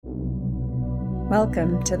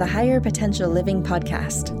Welcome to the Higher Potential Living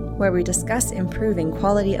podcast, where we discuss improving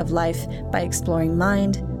quality of life by exploring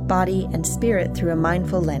mind, body, and spirit through a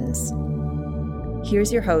mindful lens.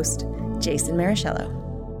 Here's your host, Jason Marichello.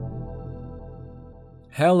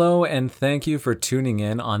 Hello, and thank you for tuning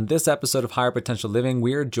in. On this episode of Higher Potential Living,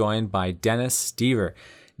 we are joined by Dennis Stever.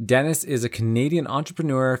 Dennis is a Canadian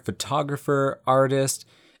entrepreneur, photographer, artist,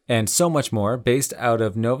 and so much more, based out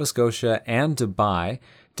of Nova Scotia and Dubai.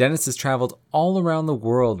 Dennis has traveled all around the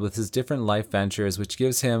world with his different life ventures, which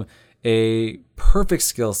gives him a perfect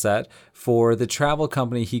skill set for the travel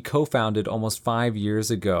company he co-founded almost 5 years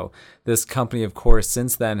ago. This company, of course,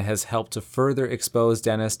 since then has helped to further expose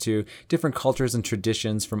Dennis to different cultures and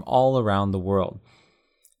traditions from all around the world.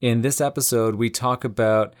 In this episode, we talk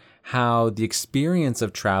about how the experience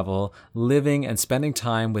of travel, living and spending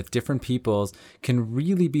time with different peoples can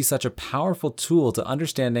really be such a powerful tool to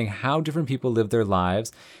understanding how different people live their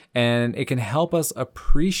lives, and it can help us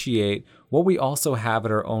appreciate what we also have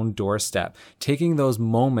at our own doorstep. Taking those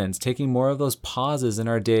moments, taking more of those pauses in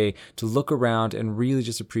our day to look around and really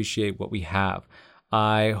just appreciate what we have.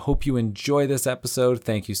 I hope you enjoy this episode.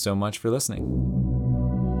 Thank you so much for listening.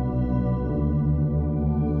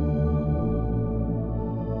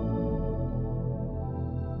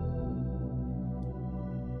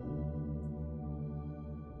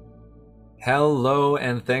 Hello,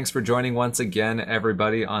 and thanks for joining once again,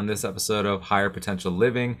 everybody, on this episode of Higher Potential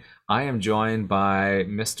Living. I am joined by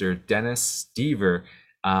Mr. Dennis Stever.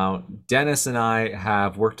 Dennis and I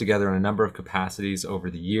have worked together in a number of capacities over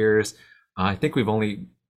the years. I think we've only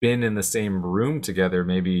been in the same room together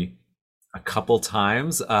maybe a couple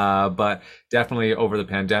times, but definitely over the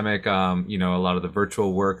pandemic, a lot of the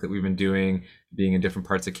virtual work that we've been doing, being in different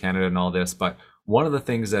parts of Canada and all this. But one of the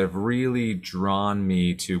things that have really drawn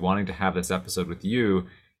me to wanting to have this episode with you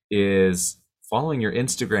is following your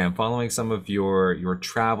Instagram, following some of your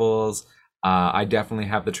travels. I definitely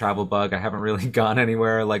have the travel bug. I haven't really gone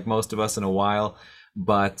anywhere like most of us in a while,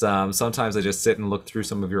 but sometimes I just sit and look through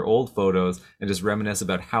some of your old photos and just reminisce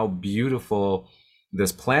about how beautiful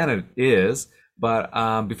this planet is.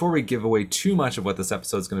 But before we give away too much of what this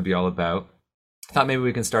episode is going to be all about, I thought maybe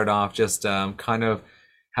we can start off just kind of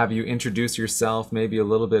have you introduce yourself, maybe a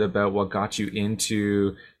little bit about what got you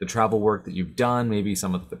into the travel work that you've done, maybe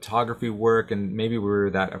some of the photography work, and maybe where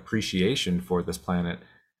that appreciation for this planet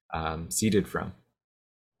seeded from.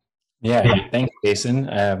 Yeah, thanks,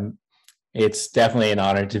 Jason. It's definitely an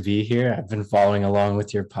honor to be here. I've been following along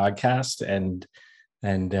with your podcast and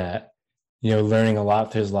learning a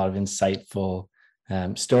lot. There's a lot of insightful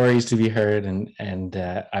stories to be heard, and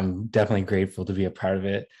I'm definitely grateful to be a part of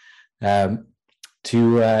it.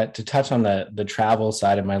 To touch on the travel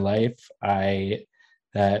side of my life, my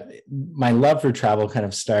love for travel kind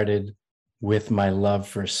of started with my love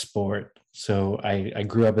for sport. So I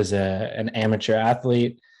grew up as an amateur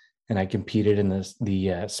athlete, and I competed in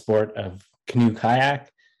the sport of canoe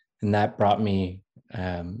kayak, and that brought me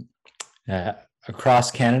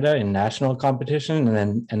across Canada in national competition,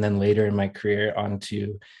 and then later in my career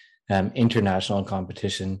onto international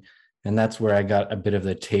competition, and that's where I got a bit of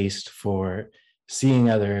the taste for seeing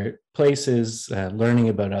other places, learning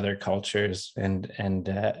about other cultures, and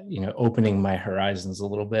opening my horizons a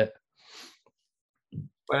little bit.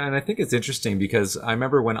 And I think it's interesting because I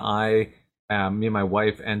remember when me and my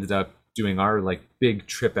wife ended up doing our big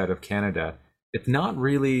trip out of Canada. It's not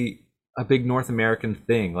really a big North American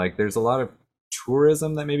thing. Like, there's a lot of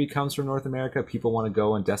tourism that maybe comes from North America. People want to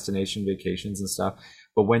go on destination vacations and stuff.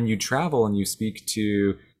 But when you travel and you speak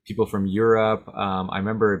to people from Europe, I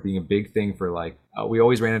remember it being a big thing for we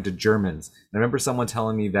always ran into Germans. And I remember someone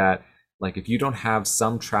telling me that if you don't have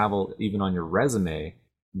some travel even on your resume,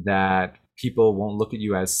 that people won't look at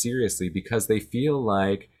you as seriously because they feel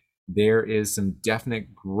like there is some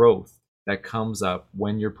definite growth that comes up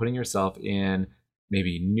when you're putting yourself in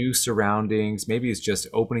maybe new surroundings. Maybe it's just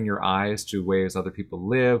opening your eyes to ways other people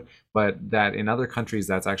live, but that in other countries,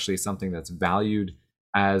 that's actually something that's valued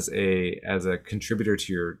as a contributor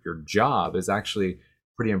to your job is actually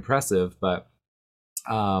pretty impressive. But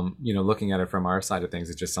looking at it from our side of things,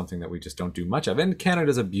 it's just something that we just don't do much of. And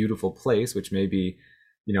Canada's a beautiful place, which may be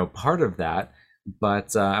part of that.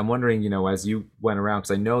 But I'm wondering, as you went around,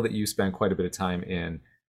 because I know that you spent quite a bit of time in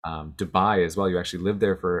Dubai as well. You actually lived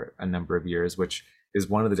there for a number of years, which is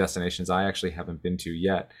one of the destinations I actually haven't been to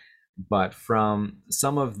yet. But from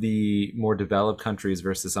some of the more developed countries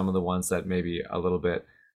versus some of the ones that maybe a little bit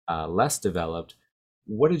less developed,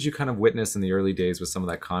 what did you kind of witness in the early days with some of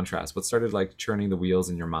that contrast? What started churning the wheels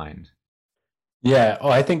in your mind? Yeah. Oh,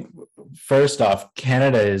 I think first off,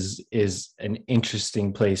 Canada is an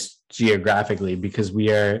interesting place geographically because we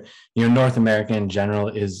are, North America in general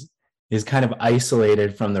is kind of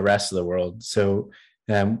isolated from the rest of the world. So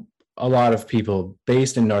a lot of people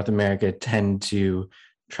based in North America tend to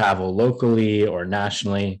travel locally or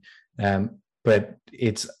nationally, but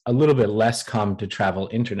it's a little bit less common to travel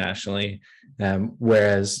internationally.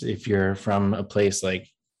 Whereas if you're from a place like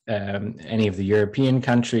any of the European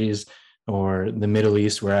countries or the Middle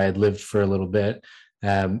East, where I had lived for a little bit,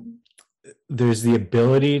 um, there's the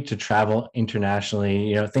ability to travel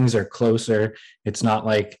internationally. Things are closer. It's not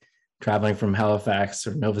like traveling from Halifax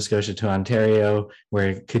or Nova Scotia to Ontario, where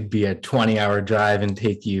it could be a 20-hour drive and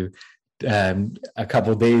take you a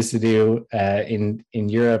couple of days to do. In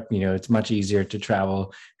Europe, it's much easier to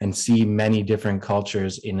travel and see many different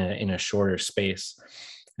cultures in a shorter space.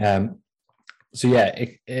 So yeah,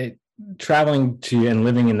 traveling to and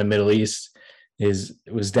living in the Middle East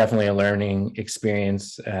was definitely a learning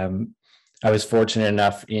experience. I was fortunate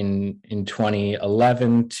enough in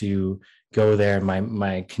 2011 to go there.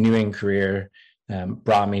 My canoeing career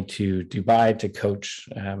brought me to Dubai to coach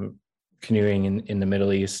canoeing in the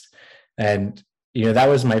Middle East, and that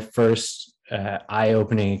was my first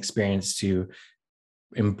eye-opening experience to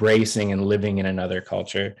embracing and living in another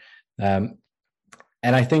culture.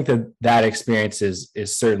 And I think that experience is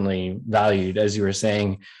certainly valued, as you were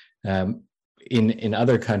saying. In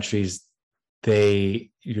other countries,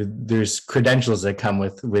 there's credentials that come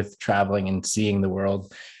with traveling and seeing the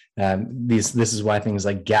world. This is why things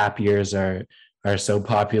like gap years are so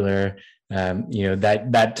popular.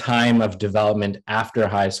 That time of development after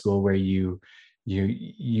high school where you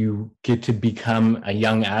get to become a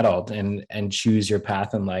young adult and choose your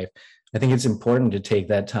path in life. I think it's important to take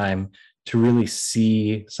that time to really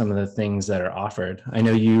see some of the things that are offered. I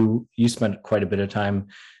know you spent quite a bit of time.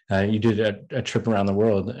 You did a trip around the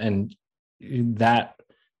world, and that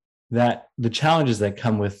the challenges that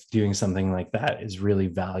come with doing something like that is really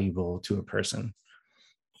valuable to a person.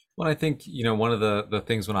 Well, I think, one of the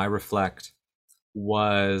things when I reflect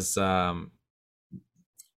was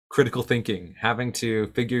critical thinking, having to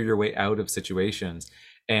figure your way out of situations.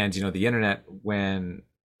 And, the internet, when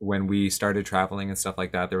we started traveling and stuff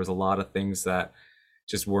like that, there was a lot of things that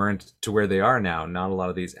just weren't to where they are now. Not a lot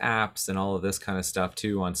of these apps and all of this kind of stuff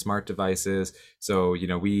too on smart devices. So,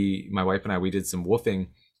 my wife and I, we did some woofing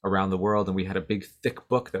around the world, and we had a big thick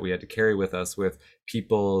book that we had to carry with us with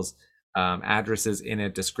people's addresses in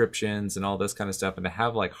it, descriptions and all this kind of stuff, and to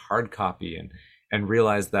have like hard copy and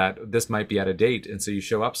realize that this might be out of date. And so you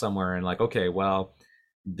show up somewhere and like, okay, well,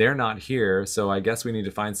 they're not here, so I guess we need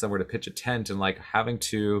to find somewhere to pitch a tent, and like having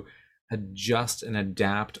to adjust and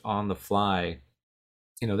adapt on the fly.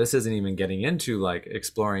 This isn't even getting into like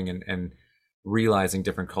exploring and realizing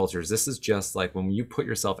different cultures. This is just like when you put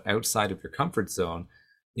yourself outside of your comfort zone.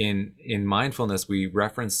 In mindfulness, we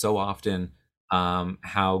reference so often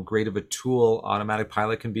how great of a tool automatic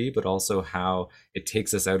pilot can be, but also how it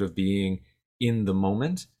takes us out of being in the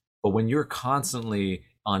moment. But when you're constantly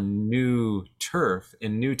on new turf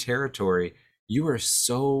in new territory, you are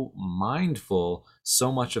so mindful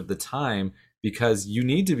so much of the time, because you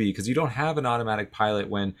need to be, because you don't have an automatic pilot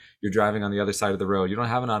when you're driving on the other side of the road. You don't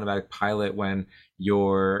have an automatic pilot when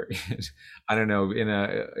you're I don't know, in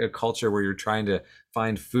a culture where you're trying to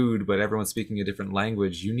find food but everyone's speaking a different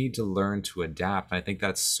language. You need to learn to adapt. And I think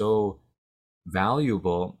that's so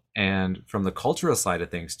valuable. And from the cultural side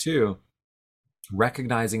of things too,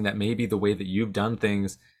 recognizing that maybe the way that you've done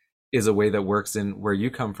things is a way that works in where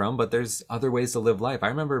you come from, but there's other ways to live life. I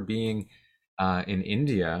remember being in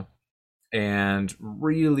India and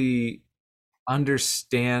really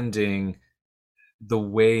understanding the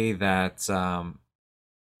way that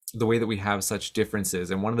we have such differences.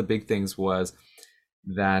 And one of the big things was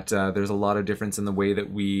that there's a lot of difference in the way that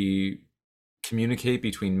we communicate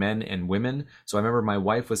between men and women. So I remember my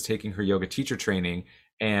wife was taking her yoga teacher training,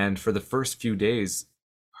 and for the first few days,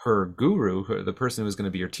 her guru, the person who was going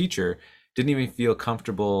to be her teacher, didn't even feel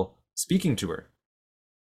comfortable speaking to her.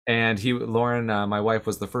 And Lauren, my wife,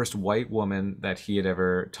 was the first white woman that he had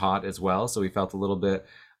ever taught as well. So he felt a little bit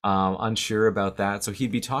unsure about that. So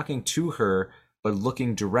he'd be talking to her, but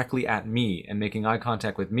looking directly at me and making eye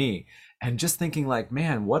contact with me. And just thinking like,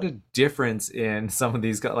 man, what a difference in some of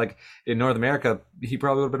these guys. Like in North America, he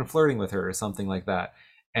probably would have been flirting with her or something like that.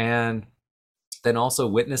 And then also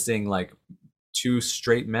witnessing like two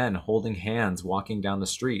straight men holding hands walking down the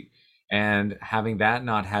street, and having that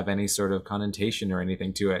not have any sort of connotation or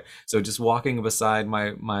anything to it. So just walking beside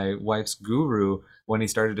my wife's guru when he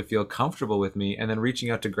started to feel comfortable with me, and then reaching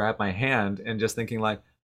out to grab my hand and just thinking like,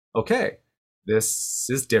 okay, this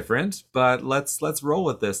is different, but let's roll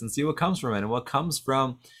with this and see what comes from it. And what comes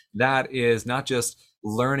from that is not just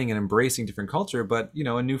learning and embracing different culture, but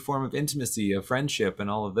a new form of intimacy, of friendship, and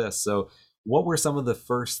all of this. So what were some of the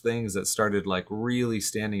first things that started like really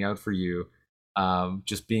standing out for you,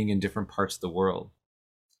 just being in different parts of the world?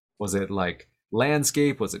 Was it like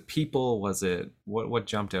landscape? Was it people? Was it what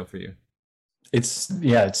jumped out for you? It's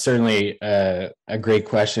certainly a great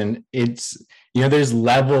question. It's, there's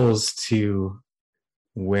levels to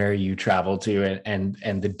where you travel to,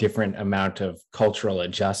 and the different amount of cultural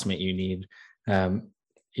adjustment you need.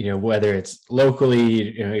 Whether it's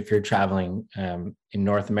locally, if you're traveling in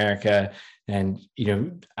North America, and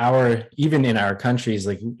even in our countries,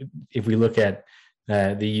 like if we look at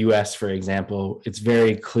the US, for example, it's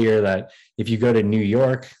very clear that if you go to New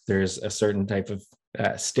York, there's a certain type of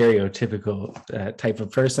stereotypical type of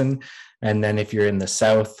person, and then if you're in the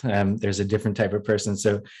South, there's a different type of person.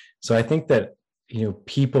 So I think that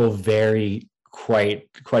people vary quite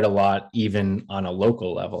a lot, even on a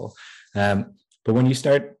local level. But when you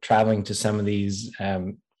start traveling to some of these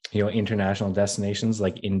international destinations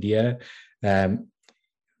like India,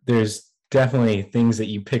 there's definitely things that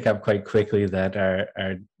you pick up quite quickly that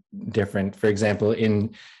are different. For example,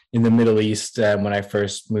 in the Middle East, when I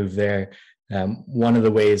first moved there, one of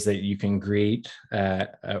the ways that you can greet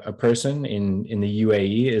a person in the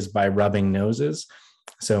UAE is by rubbing noses.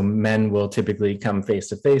 So men will typically come face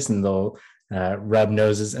to face and they'll rub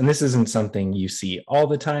noses. And this isn't something you see all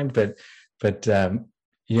the time, but it's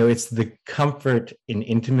the comfort and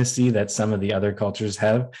intimacy that some of the other cultures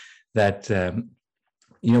have that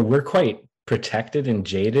we're quite protected and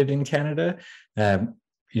jaded in Canada.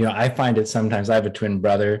 I find it sometimes, I have a twin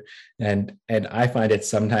brother, and I find it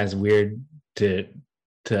sometimes weird to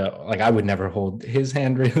like, I would never hold his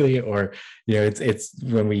hand really, or it's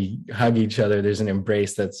when we hug each other, there's an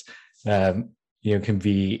embrace that's can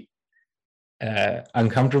be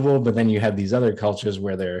uncomfortable, but then you have these other cultures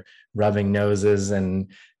where they're rubbing noses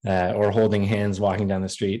and or holding hands walking down the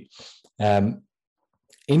street.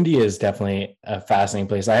 India is definitely a fascinating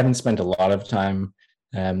place. I haven't spent a lot of time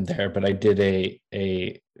there, but I did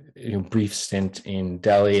a brief stint in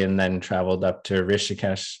Delhi and then traveled up to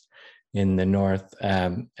Rishikesh in the north.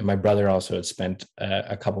 And my brother also had spent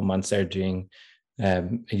a couple months there doing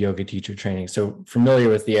a yoga teacher training. So familiar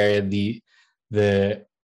with the area. The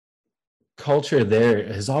culture there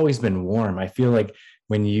has always been warm. I feel like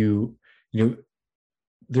when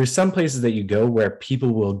there's some places that you go where people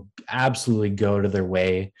will absolutely go to their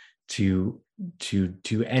way to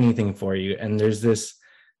do anything for you, and there's this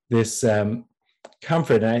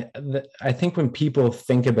comfort. And I think when people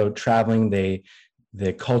think about traveling,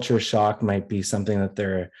 the culture shock might be something that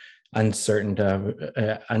they're uncertain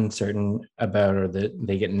about, or that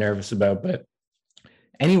they get nervous about. But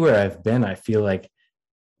anywhere I've been, I feel like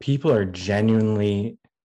people are genuinely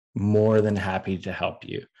more than happy to help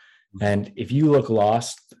you. And if you look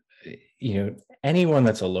lost, anyone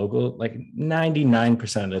that's a local, like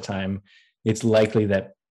 99% of the time, it's likely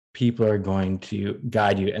that people are going to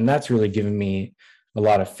guide you. And that's really given me a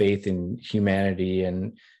lot of faith in humanity.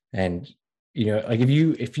 And like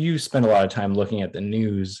if you spend a lot of time looking at the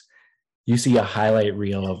news, you see a highlight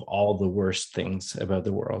reel of all the worst things about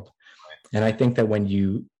the world. And I think that when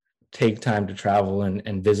you take time to travel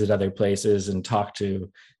and visit other places and talk to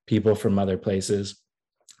people from other places,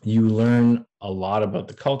 you learn a lot about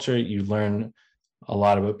the culture, you learn a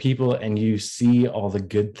lot about people, and you see all the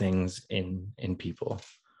good things in people.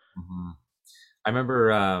 Mm-hmm. I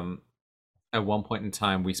remember at one point in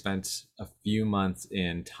time, we spent a few months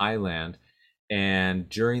in Thailand, and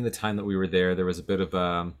during the time that we were there, there was a bit of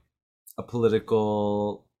a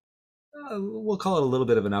political, we'll call it a little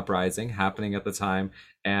bit of an uprising happening at the time.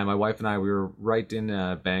 And my wife and I, we were right in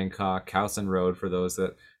Bangkok, Khao San Road, for those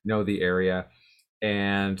that know the area.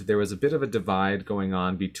 And there was a bit of a divide going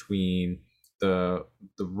on between the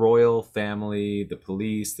royal family, the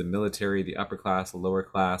police, the military, the upper class, the lower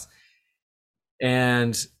class.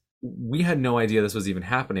 And we had no idea this was even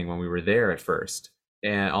happening when we were there at first.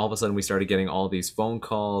 And all of a sudden we started getting all these phone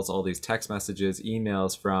calls, all these text messages,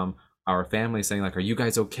 emails from our family saying like, are you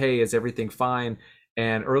guys okay? Is everything fine?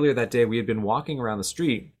 And earlier that day we had been walking around the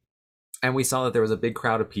street and we saw that there was a big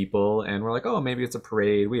crowd of people, and we're like, oh, maybe it's a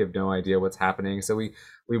parade. We have no idea what's happening. So we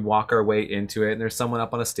walk our way into it, and there's someone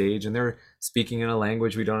up on a stage, and they're speaking in a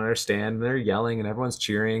language we don't understand, and they're yelling, and everyone's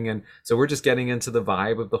cheering. And so we're just getting into the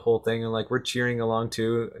vibe of the whole thing, and like we're cheering along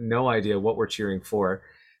too, no idea what we're cheering for.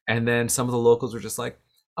 And then some of the locals were just like,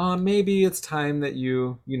 maybe it's time that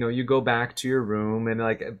you go back to your room. And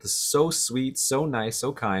like, it's so sweet, so nice,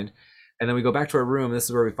 so kind. And then we go back to our room. This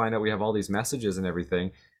is where we find out we have all these messages and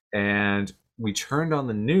everything. And we turned on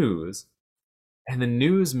the news, and the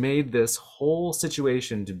news made this whole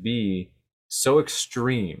situation to be so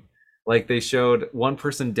extreme. Like they showed one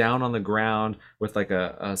person down on the ground with like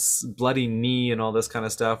a bloody knee and all this kind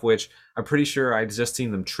of stuff, which I'm pretty sure I'd just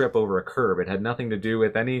seen them trip over a curb. It had nothing to do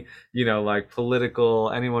with any, like political,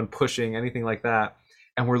 anyone pushing, anything like that.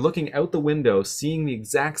 And we're looking out the window, seeing the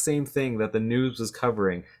exact same thing that the news was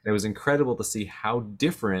covering. And it was incredible to see how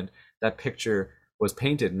different that picture was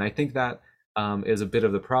painted. And I think that is a bit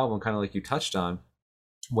of the problem, kind of like you touched on.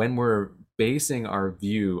 When we're basing our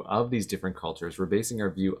view of these different cultures, we're basing our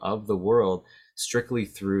view of the world strictly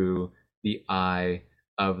through the eye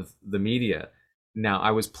of the media. Now,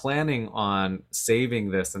 I was planning on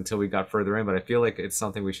saving this until we got further in, but I feel like it's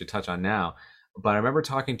something we should touch on now. But I remember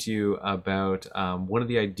talking to you about one of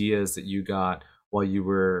the ideas that you got while you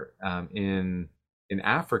were in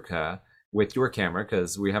Africa with your camera,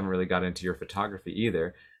 because we haven't really got into your photography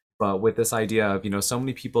either. But with this idea of, so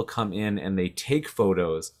many people come in and they take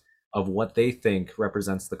photos of what they think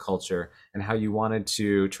represents the culture, and how you wanted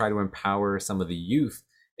to try to empower some of the youth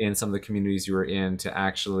in some of the communities you were in to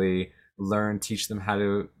actually learn, teach them how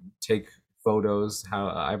to take photos,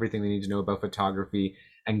 how everything they need to know about photography,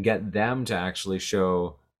 and get them to actually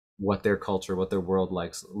show what their culture, what their world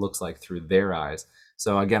looks like through their eyes.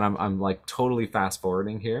 So again, I'm like totally fast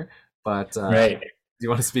forwarding here, but Right. Do you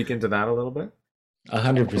want to speak into that a little bit?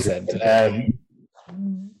 100%.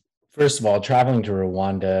 First of all, traveling to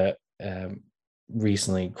Rwanda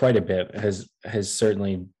recently quite a bit has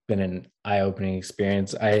certainly been an eye-opening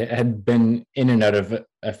experience. I had been in and out of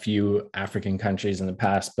a few African countries in the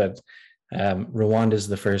past, but Rwanda is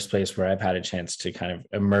the first place where I've had a chance to kind of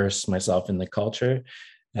immerse myself in the culture.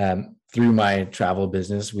 Through my travel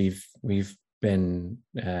business, we've been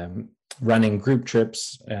running group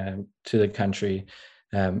trips to the country,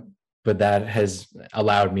 but that has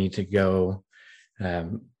allowed me to go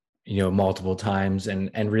multiple times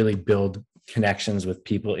and really build connections with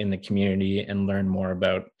people in the community and learn more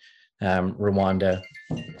about Rwanda.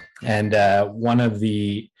 And one of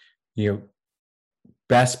the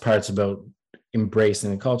best parts about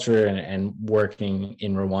embracing the culture and working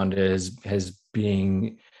in Rwanda is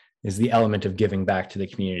the element of giving back to the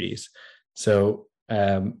communities. So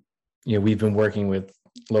we've been working with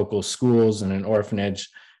local schools and an orphanage,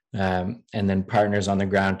 and then partners on the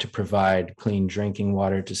ground to provide clean drinking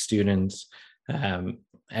water to students.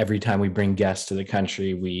 Every time we bring guests to the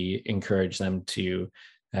country, we encourage them to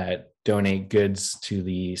donate goods to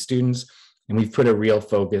the students. And we've put a real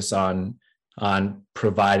focus on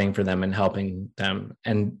providing for them and helping them.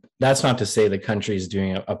 And that's not to say the country is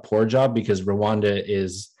doing a poor job, because Rwanda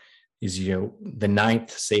is the 9th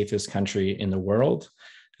safest country in the world.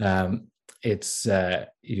 It's the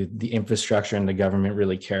infrastructure and the government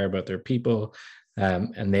really care about their people,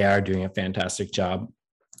 and they are doing a fantastic job.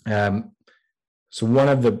 So one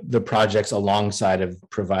of the projects alongside of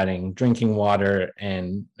providing drinking water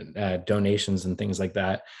and donations and things like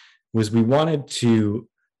that was we wanted to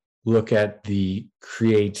look at the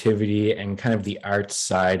creativity and kind of the arts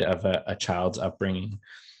side of a child's upbringing.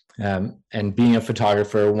 And being a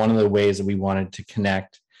photographer, one of the ways that we wanted to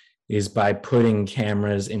connect is by putting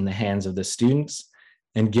cameras in the hands of the students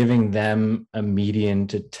and giving them a medium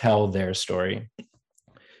to tell their story.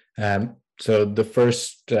 So the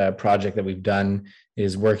first project that we've done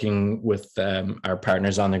is working with our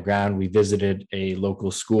partners on the ground. We visited a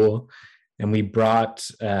local school and we brought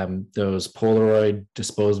those Polaroid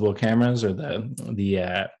disposable cameras, or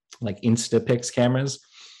the like Instapix cameras,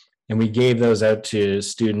 and we gave those out to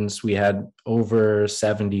students. We had over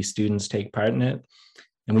 70 students take part in it.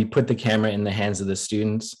 And we put the camera in the hands of the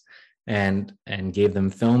students and gave them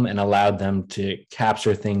film and allowed them to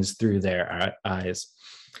capture things through their eyes.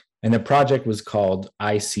 And the project was called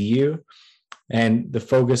I See You. And the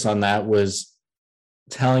focus on that was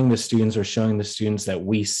telling the students, or showing the students, that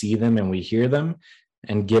we see them and we hear them,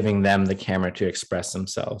 and giving them the camera to express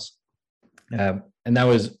themselves. And that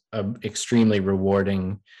was an extremely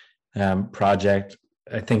rewarding project.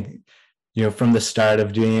 I think, from the start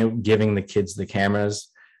of doing it, giving the kids the cameras,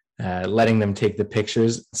 letting them take the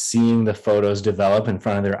pictures, seeing the photos develop in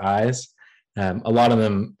front of their eyes. A lot of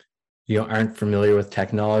them, aren't familiar with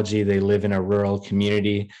technology. They live in a rural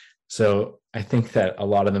community. So I think that a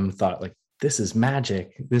lot of them thought, like, this is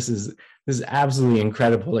magic. This is absolutely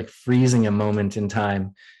incredible, like freezing a moment in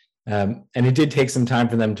time. And it did take some time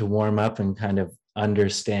for them to warm up and kind of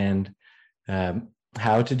understand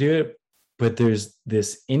how to do it. But there's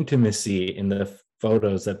this intimacy in the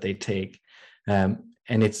photos that they take. And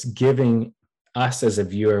it's giving us as a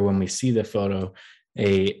viewer, when we see the photo,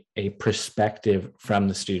 a perspective from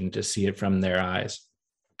the student, to see it from their eyes.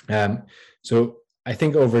 So I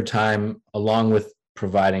think over time, along with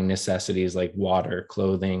providing necessities like water,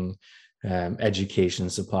 clothing, education,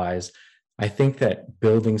 supplies, I think that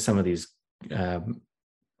building some of these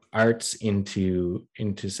arts into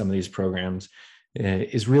some of these programs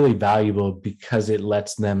is really valuable because it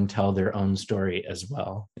lets them tell their own story as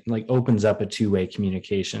well. It like opens up a two-way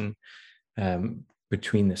communication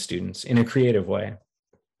between the students in a creative way.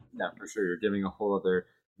 Yeah, for sure. You're giving a whole other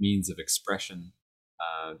means of expression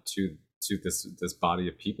to this body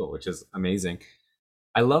of people, which is amazing.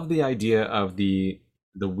 I love the idea of the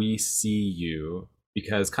we see you,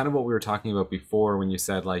 because kind of what we were talking about before when you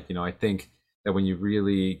said, like, I think that when you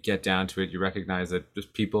really get down to it, you recognize that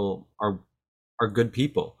just people are good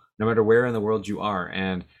people, no matter where in the world you are.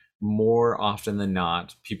 And more often than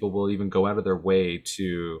not, people will even go out of their way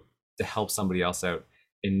to help somebody else out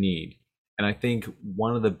in need. And I think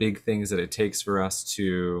one of the big things that it takes for us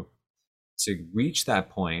to reach that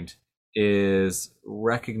point is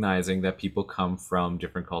recognizing that people come from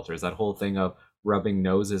different cultures. That whole thing of rubbing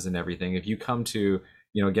noses and everything. If you come to,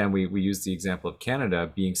 again, we use the example of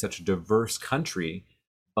Canada being such a diverse country,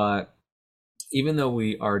 but even though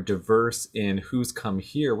we are diverse in who's come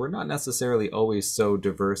here, we're not necessarily always so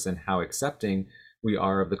diverse in how accepting we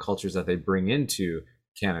are of the cultures that they bring into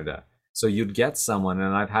Canada. So you'd get someone,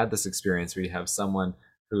 and I've had this experience where you have someone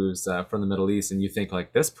who's from the Middle East, and you think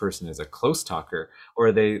like, this person is a close talker,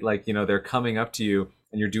 or they like, they're coming up to you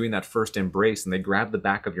and you're doing that first embrace and they grab the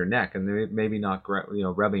back of your neck, and they maybe not,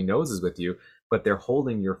 rubbing noses with you, but they're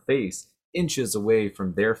holding your face inches away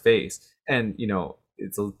from their face. And,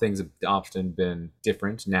 things have often been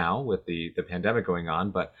different now with the pandemic going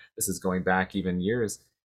on, but this is going back even years.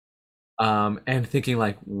 And thinking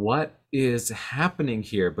like, what is happening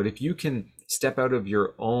here? But if you can step out of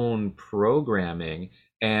your own programming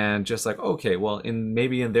and just like, okay, well,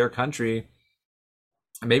 maybe in their country,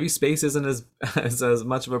 maybe space isn't as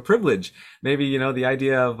much of a privilege. Maybe, the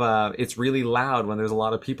idea of it's really loud when there's a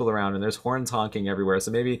lot of people around and there's horns honking everywhere.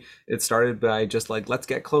 So maybe it started by just like, let's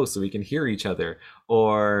get close so we can hear each other.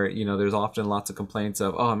 Or, there's often lots of complaints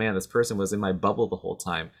of, oh man, this person was in my bubble the whole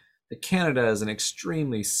time. Canada is an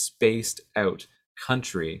extremely spaced out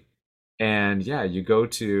country. And yeah, you go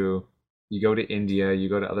to India, you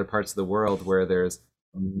go to other parts of the world where there's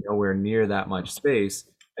nowhere near that much space,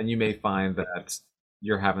 and you may find that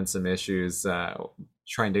you're having some issues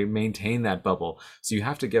trying to maintain that bubble. So you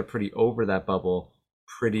have to get pretty over that bubble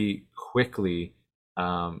pretty quickly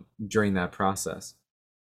during that process.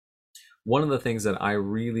 One of the things that I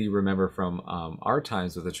really remember from our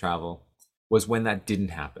times with the travel was when that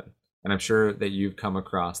didn't happen. And I'm sure that you've come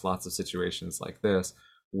across lots of situations like this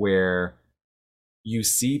where you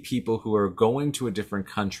see people who are going to a different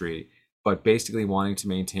country, but basically wanting to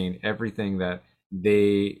maintain everything that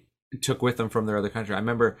they took with them from their other country. I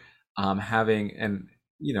remember having, and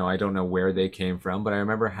I don't know where they came from, but I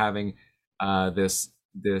remember having this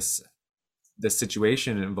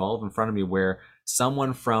situation involved in front of me where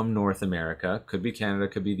someone from North America, could be Canada,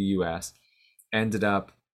 could be the US, ended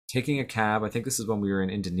up taking a cab. I think this is when we were in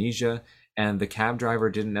Indonesia, and the cab driver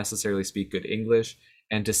didn't necessarily speak good English.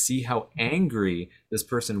 And to see how angry this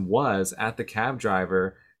person was at the cab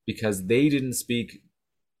driver because they didn't speak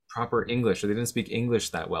proper English, or they didn't speak English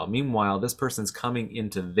that well. Meanwhile, this person's coming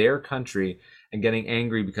into their country and getting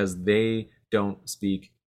angry because they don't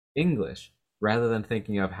speak English, rather than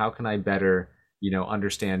thinking of how can I better,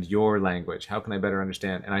 understand your language? How can I better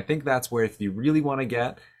understand? And I think that's where, if you really want to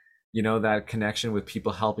get, that connection with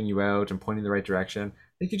people helping you out and pointing the right direction,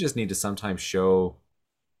 I think you just need to sometimes show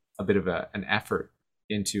a bit of an effort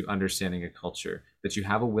into understanding a culture, that you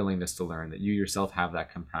have a willingness to learn, that you yourself have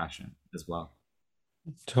that compassion as well.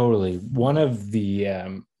 Totally. One of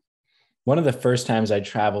the first times I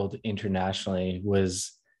traveled internationally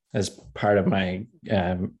was as part of my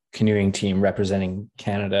canoeing team representing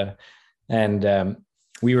Canada. And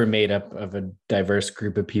we were made up of a diverse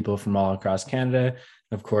group of people from all across Canada.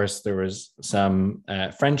 Of course, there was some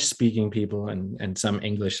French-speaking people and some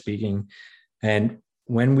English-speaking. And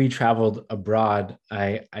when we traveled abroad,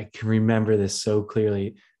 I can remember this so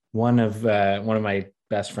clearly. One of my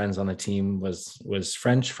best friends on the team was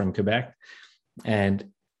French, from Quebec, and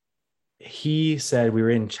he said, we were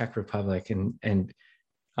in Czech Republic, and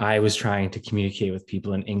I was trying to communicate with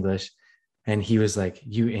people in English, and he was like,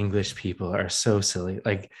 "You English people are so silly."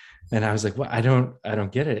 And I was like, "Well, I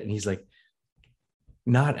don't get it." And he's like,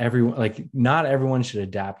 not everyone should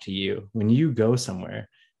adapt to you. When you go somewhere,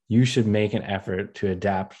 you should make an effort to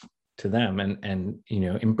adapt to them and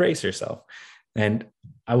embrace yourself. And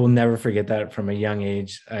I will never forget that from a young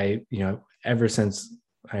age. Ever since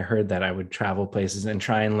I heard that I would travel places and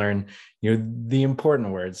try and learn, the important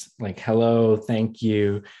words like hello, thank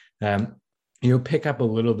you, um, pick up a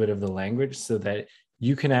little bit of the language so that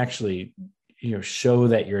you can actually, show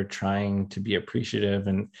that you're trying to be appreciative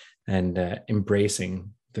and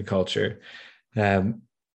embracing the culture. Um,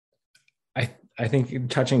 I think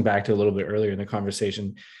touching back to a little bit earlier in the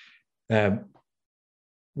conversation, uh,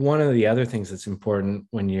 one of the other things that's important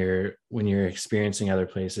when you're experiencing other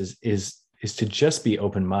places is to just be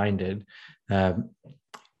open-minded. Um,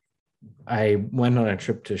 I went on a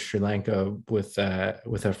trip to Sri Lanka with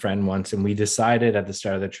a friend once, and we decided at the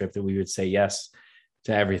start of the trip that we would say yes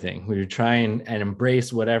to everything. We would try and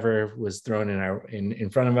embrace whatever was thrown in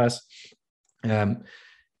front of us.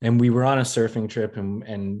 And we were on a surfing trip,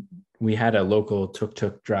 and we had a local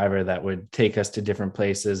tuk-tuk driver that would take us to different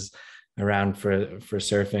places around for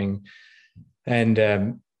surfing.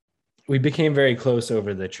 And we became very close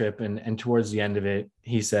over the trip. And towards the end of it,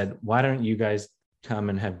 he said, "Why don't you guys come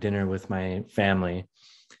and have dinner with my family?"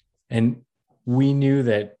 And we knew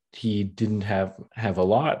that he didn't have a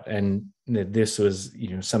lot, and that this was,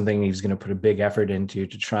 something he's going to put a big effort into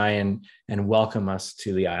to try and welcome us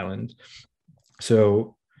to the island.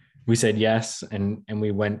 So we said yes, and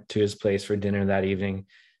we went to his place for dinner that evening.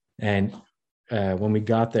 And when we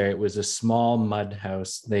got there, it was a small mud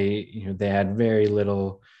house. They had very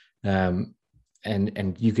little, and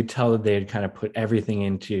you could tell that they had kind of put everything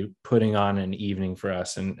into putting on an evening for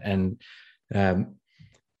us. And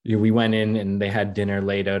we went in, and they had dinner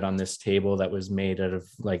laid out on this table that was made out of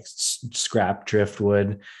like scrap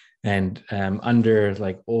driftwood, and under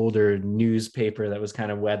like older newspaper that was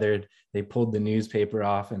kind of weathered, they pulled the newspaper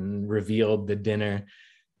off and revealed the dinner.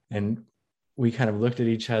 And we kind of looked at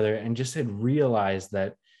each other and just had realized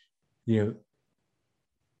that,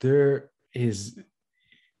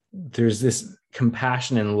 there's this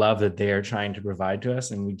compassion and love that they are trying to provide to us,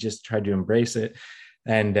 and we just tried to embrace it.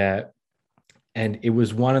 And it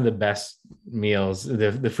was one of the best meals.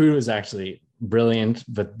 The food was actually brilliant,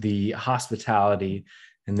 but the hospitality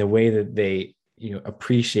and the way that they,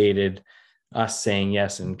 appreciated us saying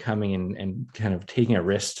yes and coming and kind of taking a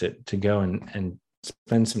risk to go and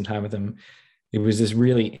spend some time with them. It was this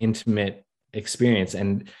really intimate experience.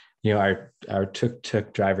 And, our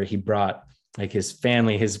tuk-tuk driver, he brought like his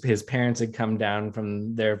family, his parents had come down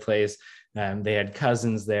from their place. They had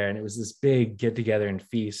cousins there, and it was this big get together and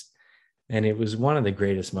feast. And it was one of the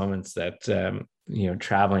greatest moments that,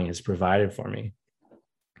 traveling has provided for me.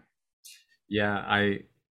 Yeah,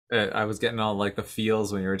 I was getting all like the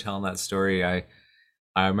feels when you were telling that story. I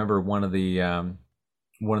remember one of the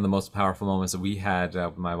most powerful moments that we had,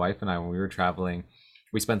 my wife and I, when we were traveling.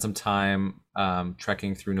 We spent some time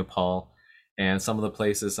trekking through Nepal, and some of the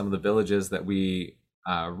places, some of the villages that we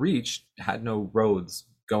reached had no roads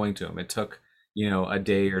going to them. It took, a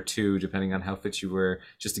day or two, depending on how fit you were,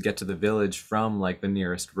 just to get to the village from like the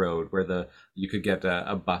nearest road where you could get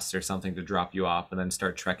a bus or something to drop you off and then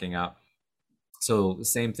start trekking up. So the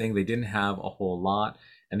same thing, they didn't have a whole lot.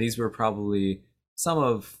 And these were probably some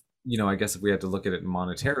of, I guess if we had to look at it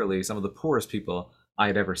monetarily, some of the poorest people I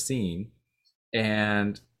had ever seen.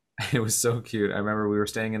 And it was so cute. I remember we were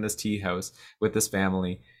staying in this tea house with this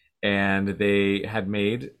family, and they had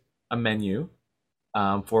made a menu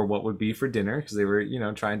for what would be for dinner, because they were,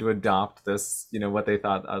 trying to adopt this, what they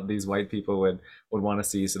thought these white people would want to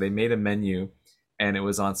see. So they made a menu, and it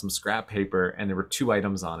was on some scrap paper, and there were two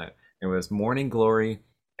items on it. It was morning glory,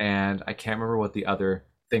 and I can't remember what the other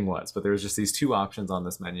thing was, but there was just these two options on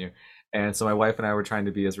this menu. And so my wife and I were trying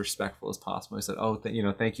to be as respectful as possible. I said, "Oh,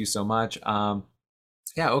 thank you so much.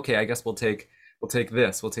 Yeah, okay, I guess we'll take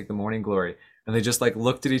this. We'll take the morning glory." And they just like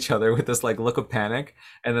looked at each other with this like look of panic.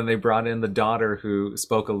 And then they brought in the daughter, who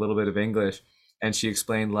spoke a little bit of English, and she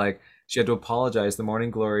explained like she had to apologize. The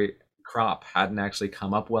morning glory crop hadn't actually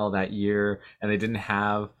come up well that year, and they didn't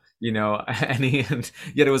have, any, and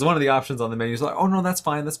yet it was one of the options on the menu. So like, "Oh no, that's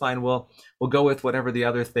fine, we'll go with whatever the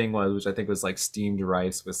other thing was," which I think was like steamed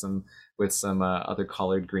rice with some other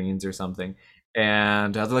collard greens or something.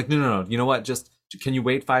 And they're like, no, you know what, just can you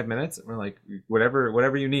wait 5 minutes? And we're like,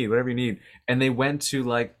 whatever you need. And they went to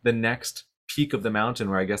like the next peak of the mountain,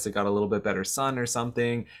 where I guess it got a little bit better sun or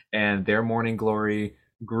something, and their morning glory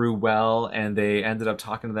grew well. And they ended up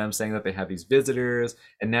talking to them, saying that they had these visitors,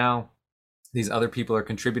 and now these other people are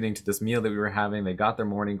contributing to this meal that we were having. They got their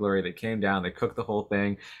morning glory, they came down, they cooked the whole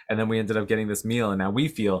thing, and then we ended up getting this meal. And now we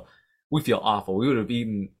feel awful. We would have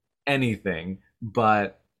eaten anything,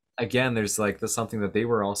 but again, there's something that they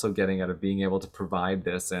were also getting out of being able to provide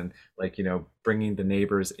this, and like, bringing the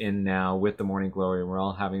neighbors in now with the morning glory, and we're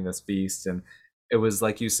all having this feast. And it was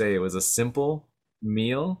like you say, it was a simple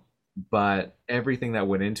meal, but everything that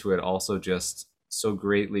went into it also just so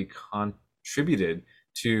greatly contributed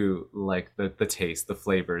to like the taste, the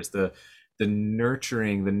flavors, the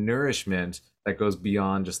nurturing, the nourishment that goes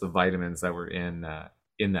beyond just the vitamins that were in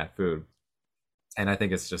that food. And I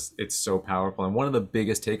think it's so powerful. And one of the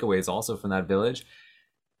biggest takeaways also from that village,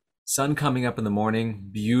 sun coming up in the morning,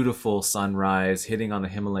 beautiful sunrise hitting on the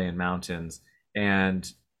Himalayan mountains.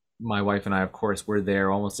 And my wife and I, of course, were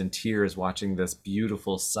there almost in tears watching this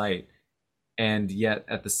beautiful sight. And yet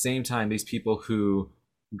at the same time, these people who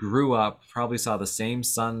grew up, probably saw the same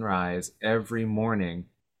sunrise every morning,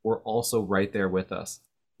 were also right there with us.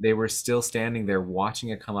 They were still standing there watching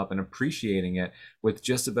it come up and appreciating it with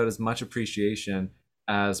just about as much appreciation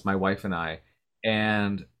as my wife and I.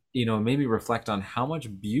 And, you know, it made me reflect on how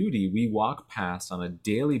much beauty we walk past on a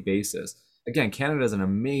daily basis. Again, Canada is an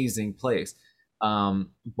amazing place.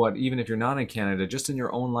 But even if you're not in Canada, just in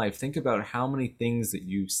your own life, think about how many things that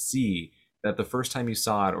you see that the first time you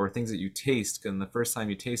saw it, or things that you taste and the first time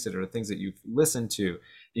you tasted it, or things that you've listened to,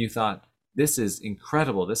 you thought, this is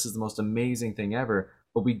incredible, this is the most amazing thing ever.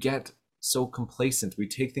 But we get so complacent, we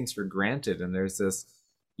take things for granted, and there's this,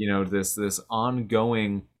 you know, this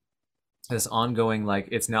ongoing like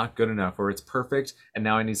it's not good enough, or it's perfect and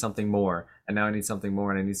now I need something more, and now I need something more,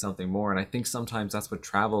 and I need something more. And I think sometimes that's what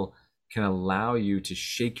travel can allow you to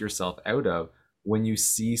shake yourself out of, when you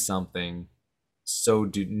see something so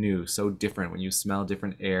new, so different, when you smell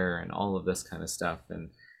different air and all of this kind of stuff. And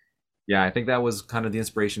yeah, I think that was kind of the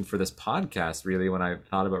inspiration for this podcast, really, when I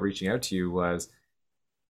thought about reaching out to you, was,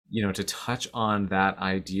 you know, to touch on that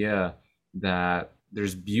idea that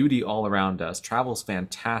there's beauty all around us. Travel's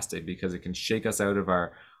fantastic because it can shake us out of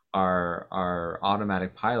our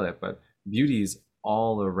automatic pilot, but beauty's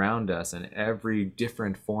all around us, and every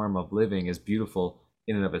different form of living is beautiful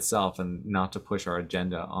in and of itself, and not to push our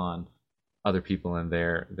agenda on other people and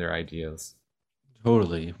their ideas.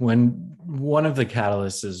 Totally. When one of the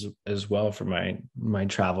catalysts as well for my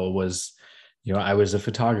travel was, you know, I was a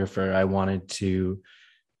photographer. I wanted to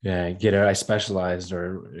get out. I specialized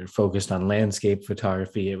or focused on landscape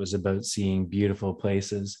photography. It was about seeing beautiful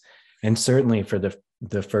places, and certainly for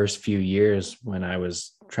the first few years when I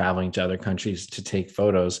was traveling to other countries to take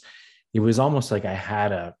photos, it was almost like I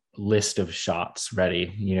had a list of shots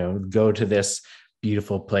ready. You know, go to this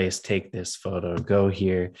beautiful place, take this photo, go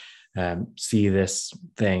here, see this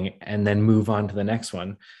thing, and then move on to the next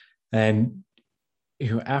one. And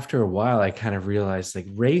you know, after a while, I kind of realized, like,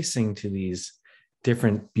 racing to these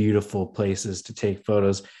different beautiful places to take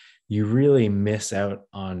photos, you really miss out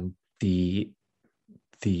on the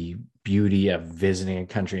beauty of visiting a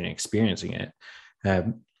country and experiencing it.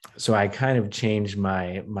 So I kind of changed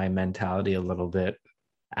my mentality a little bit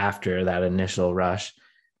after that initial rush,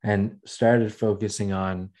 and started focusing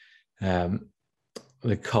on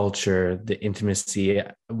the culture, the intimacy.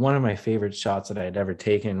 One of my favorite shots that I had ever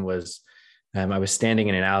taken was I was standing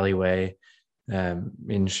in an alleyway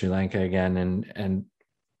in Sri Lanka again, and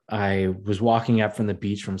I was walking up from the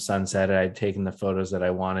beach from sunset. I had taken the photos that I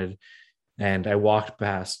wanted, and I walked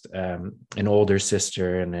past an older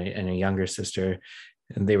sister and a younger sister,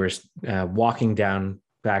 and they were walking down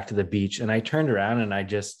back to the beach. And I turned around, and I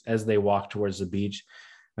just, as they walked towards the beach,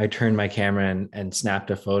 I turned my camera and snapped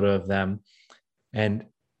a photo of them. And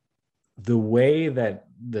the way that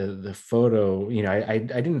the photo, you know, I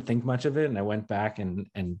didn't think much of it, and I went back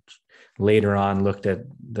and later on looked at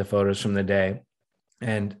the photos from the day,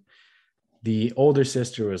 and the older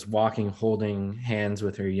sister was walking, holding hands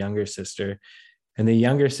with her younger sister, and the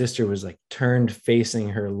younger sister was like turned facing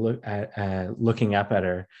her, looking up at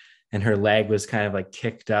her, and her leg was kind of like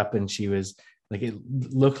kicked up, and she was like, it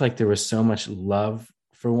looked like there was so much love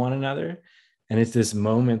for one another. And it's this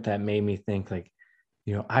moment that made me think, like,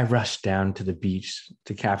 you know, I rushed down to the beach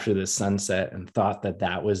to capture the sunset and thought that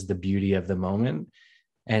that was the beauty of the moment.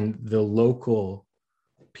 And the local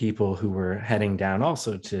people who were heading down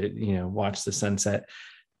also to, you know, watch the sunset,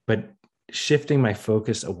 but shifting my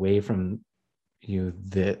focus away from, you know,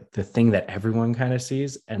 the thing that everyone kind of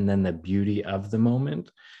sees, and then the beauty of the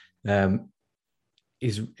moment,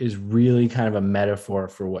 is really kind of a metaphor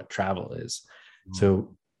for what travel is. Mm-hmm.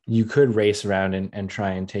 So you could race around and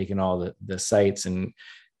try and take in all the sights and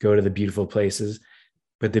go to the beautiful places,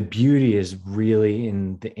 but the beauty is really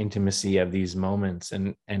in the intimacy of these moments,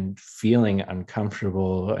 and feeling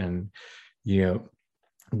uncomfortable, and, you know,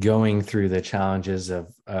 going through the challenges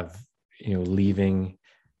of you know, leaving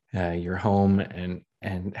your home and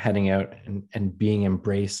heading out and being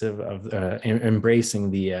embracing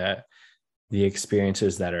the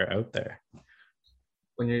experiences that are out there.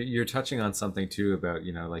 When you're touching on something too about,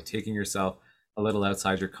 you know, like taking yourself a little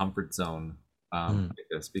outside your comfort zone, like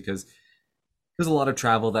this, because there's a lot of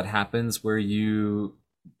travel that happens where you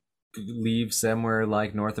leave somewhere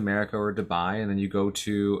like North America or Dubai, and then you go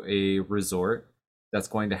to a resort that's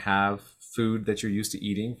going to have food that you're used to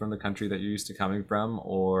eating from the country that you're used to coming from,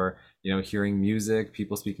 or hearing music,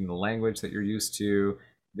 people speaking the language that you're used to.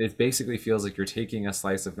 It basically feels like you're taking a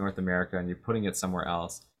slice of North America and you're putting it somewhere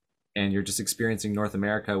else, and you're just experiencing North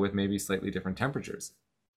America with maybe slightly different temperatures.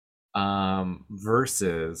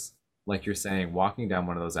 Versus, like you're saying, walking down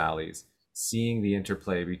one of those alleys, seeing the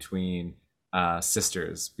interplay between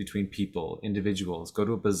sisters, between people, individuals, go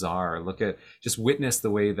to a bazaar, just witness the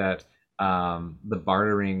way that the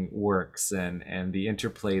bartering works, and the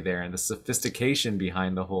interplay there, and the sophistication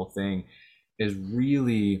behind the whole thing is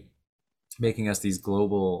really making us these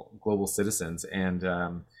global citizens. And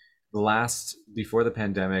before the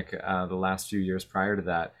pandemic, the last few years prior to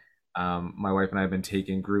that, my wife and I have been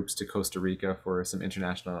taking groups to Costa Rica for some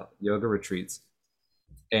international yoga retreats.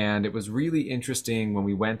 And it was really interesting when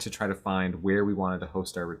we went to try to find where we wanted to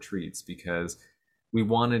host our retreats, because we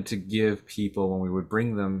wanted to give people, when we would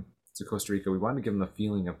bring them to Costa Rica, we wanted to give them the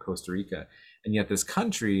feeling of Costa Rica. And yet this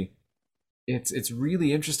country, it's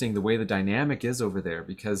really interesting the way the dynamic is over there,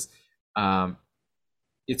 because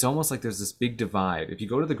it's almost like there's this big divide. If you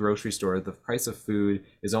go to the grocery store, the price of food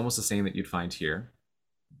is almost the same that you'd find here,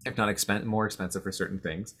 if not more expensive for certain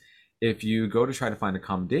things. If you go to try to find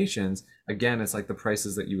accommodations, again, it's like the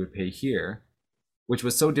prices that you would pay here, which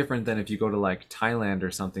was so different than if you go to like Thailand or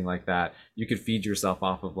something like that. You could feed yourself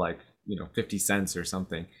off of 50 cents or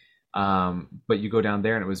something. But you go down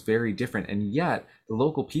there and it was very different. And yet the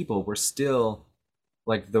local people were still,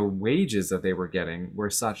 like, the wages that they were getting were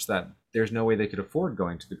such that there's no way they could afford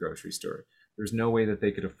going to the grocery store. There's no way that they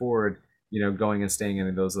could afford, going and staying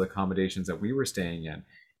in those accommodations that we were staying in.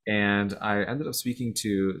 And I ended up speaking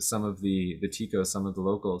to some of the Ticos, some of the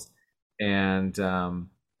locals, and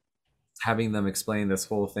having them explain this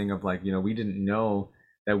whole thing of we didn't know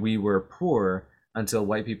that we were poor until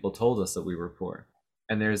white people told us that we were poor.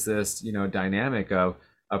 And there's this, dynamic of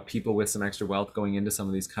people with some extra wealth going into some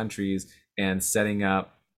of these countries and setting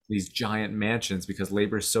up these giant mansions because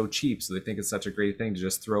labor is so cheap. So they think it's such a great thing to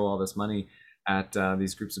just throw all this money at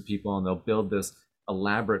these groups of people, and they'll build this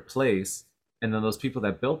elaborate place. And then those people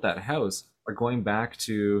that built that house are going back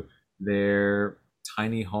to their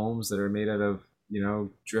tiny homes that are made out of,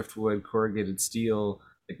 driftwood, corrugated steel,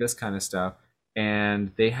 like this kind of stuff.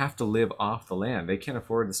 And they have to live off the land. They can't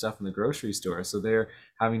afford the stuff in the grocery store. So they're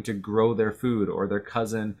having to grow their food, or their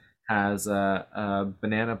cousin has a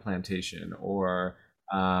banana plantation, or,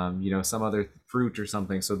 some other fruit or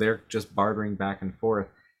something. So they're just bartering back and forth.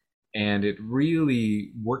 And it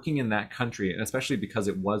really working in that country, and especially because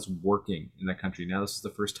it was working in that country. Now, this is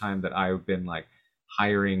the first time that I've been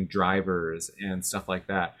hiring drivers and stuff like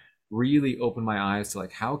that. Really opened my eyes to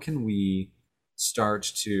how can we start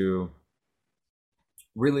to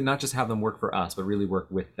really not just have them work for us, but really work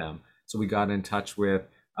with them. So we got in touch with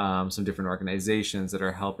some different organizations that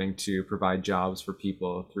are helping to provide jobs for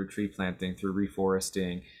people through tree planting, through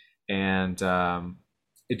reforesting, and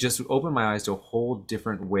it just opened my eyes to a whole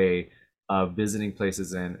different way of visiting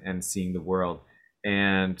places and seeing the world.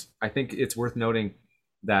 And I think it's worth noting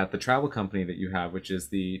that the travel company that you have, which is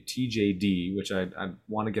the TJD, which I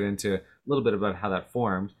want to get into a little bit about how that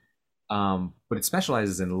formed, but it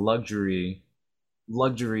specializes in luxury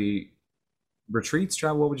retreats,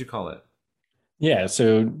 travel. What would you call it? Yeah,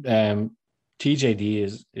 so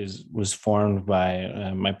TJD was formed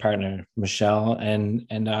by my partner Michelle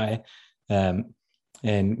and I.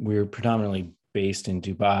 And we're predominantly based in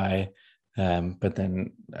Dubai, but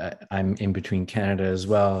then I'm in between Canada as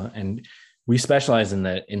well. And we specialize in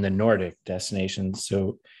the Nordic destinations.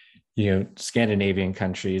 So, Scandinavian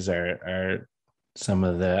countries are some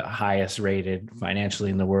of the highest rated financially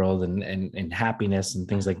in the world, and happiness and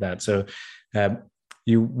things like that. So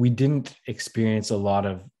we didn't experience a lot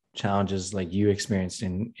of challenges like you experienced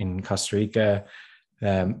in Costa Rica.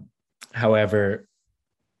 However,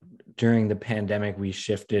 during the pandemic, we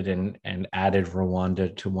shifted and added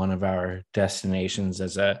Rwanda to one of our destinations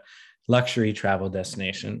as a luxury travel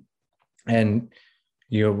destination. And,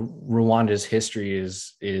 Rwanda's history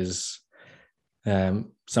is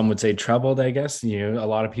some would say troubled, I guess. A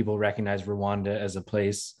lot of people recognize Rwanda as a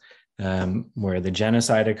place where the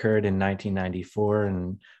genocide occurred in 1994,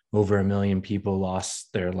 and over 1 million people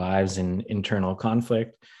lost their lives in internal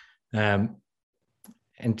conflict.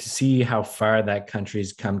 And to see how far that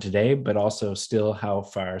country's come today, but also still how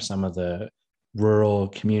far some of the rural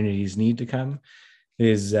communities need to come,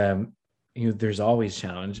 is there's always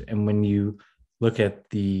challenge. And when you look at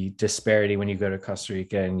the disparity, when you go to Costa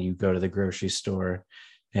Rica and you go to the grocery store,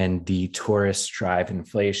 and the tourists drive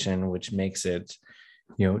inflation, which makes it,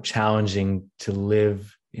 challenging to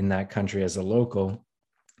live in that country as a local.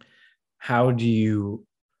 How do you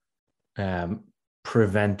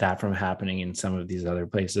prevent that from happening in some of these other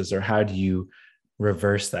places, or how do you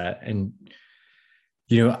reverse that? And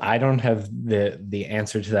I don't have the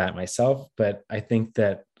answer to that myself, but I think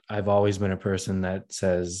that I've always been a person that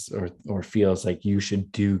says or feels like you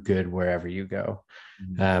should do good wherever you go.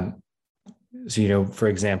 So, for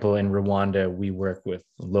example, in Rwanda, we work with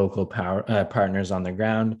local partners on the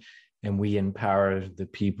ground, and we empower the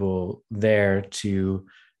people there to,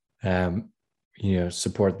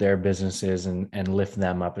 support their businesses and lift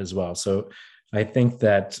them up as well. So I think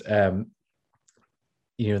that,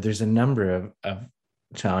 there's a number of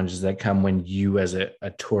challenges that come when you as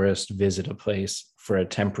a tourist visit a place for a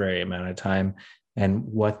temporary amount of time, and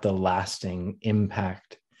what the lasting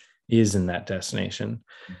impact is in that destination.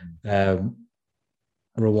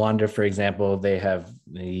 Rwanda, for example, they have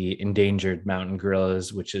the endangered mountain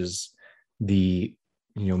gorillas, which is the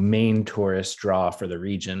main tourist draw for the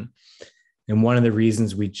region. And one of the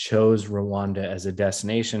reasons we chose Rwanda as a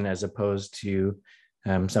destination, as opposed to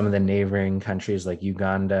some of the neighboring countries like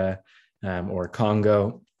Uganda or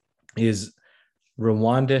Congo, is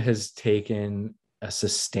Rwanda has taken a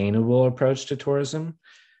sustainable approach to tourism.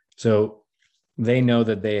 So they know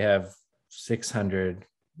that they have 600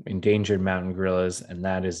 endangered mountain gorillas, and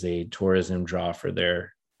that is a tourism draw for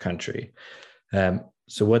their country.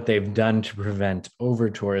 So what they've done to prevent over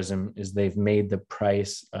tourism is they've made the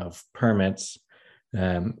price of permits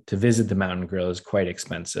to visit the mountain gorillas quite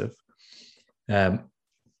expensive.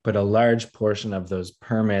 But a large portion of those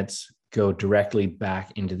permits go directly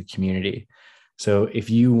back into the community. So if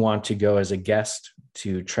you want to go as a guest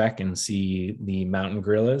to trek and see the mountain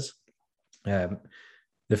gorillas,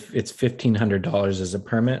 it's $1,500 as a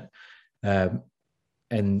permit.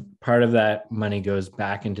 And part of that money goes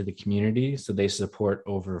back into the community. So they support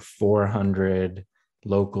over 400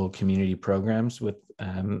 local community programs with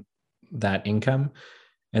that income.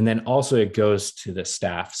 And then also it goes to the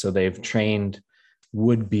staff. So they've trained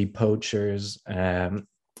would-be poachers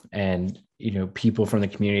and people from the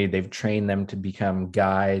community. They've trained them to become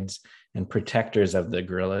guides and protectors of the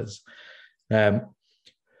gorillas.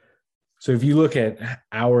 So if you look at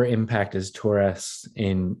our impact as tourists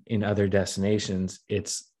in other destinations,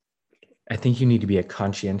 I think you need to be a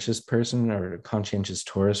conscientious person or a conscientious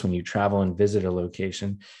tourist when you travel and visit a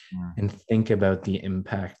location, and think about the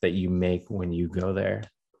impact that you make when you go there.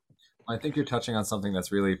 I think you're touching on something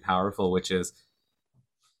that's really powerful, which is,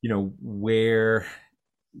 where,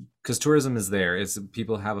 because tourism is there, is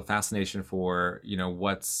people have a fascination for,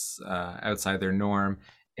 what's outside their norm.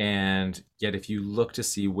 And yet, if you look to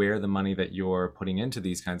see where the money that you're putting into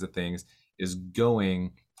these kinds of things is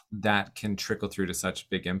going, that can trickle through to such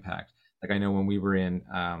big impact. Like I know when we were in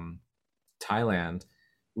Thailand,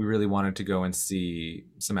 we really wanted to go and see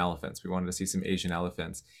some elephants. We wanted to see some Asian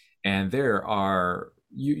elephants. And there are,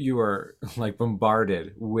 you are like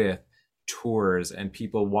bombarded with tours and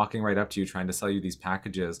people walking right up to you trying to sell you these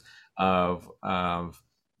packages of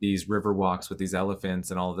these river walks with these elephants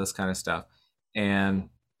and all of this kind of stuff. And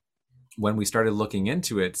when we started looking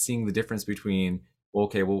into it, seeing the difference between,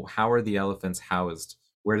 okay, well, how are the elephants housed?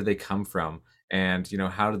 Where do they come from? And,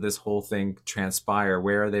 how did this whole thing transpire?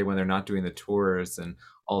 Where are they when they're not doing the tours and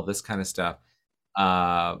all of this kind of stuff?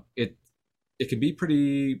 It can be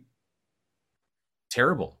pretty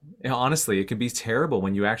terrible. Honestly, it can be terrible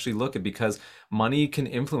when you actually look at, because money can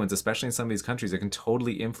influence, especially in some of these countries, it can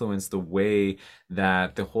totally influence the way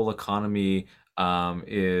that the whole economy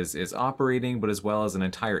is operating, but as well as an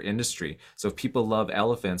entire industry. So if people love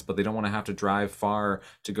elephants, but they don't want to have to drive far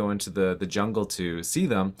to go into the jungle to see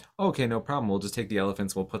them, okay, no problem. We'll just take the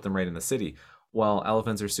elephants, we'll put them right in the city. Well,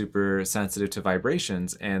 elephants are super sensitive to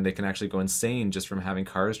vibrations, and they can actually go insane just from having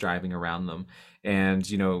cars driving around them. And,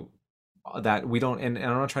 that we don't, and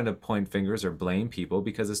I'm not trying to point fingers or blame people,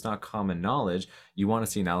 because it's not common knowledge. You want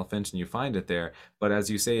to see an elephant and you find it there. But as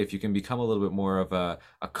you say, if you can become a little bit more of a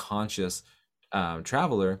conscious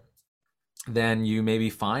traveler, then you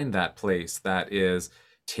maybe find that place that is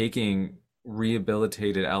taking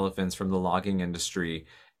rehabilitated elephants from the logging industry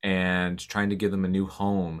and trying to give them a new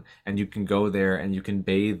home, and you can go there and you can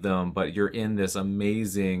bathe them, but you're in this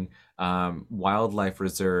amazing wildlife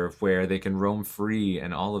reserve where they can roam free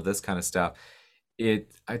and all of this kind of stuff.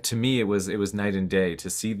 To me, it was night and day to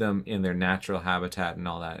see them in their natural habitat and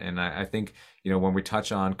all that. And I think, when we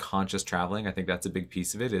touch on conscious traveling, I think that's a big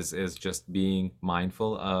piece of it, is just being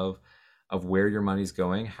mindful of where your money's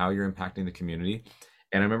going, how you're impacting the community.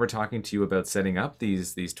 And I remember talking to you about setting up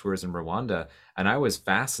these tours in Rwanda, and I was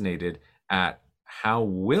fascinated at how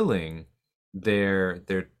willing their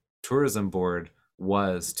tourism board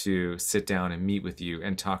was to sit down and meet with you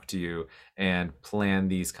and talk to you and plan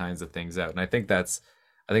these kinds of things out. And I think that's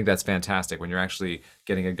fantastic when you're actually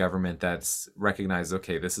getting a government that's recognized,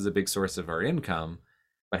 okay, this is a big source of our income,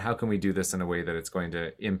 but how can we do this in a way that it's going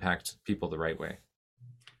to impact people the right way?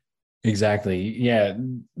 Exactly. Yeah.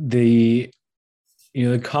 The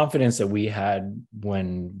the confidence that we had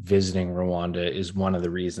when visiting Rwanda is one of the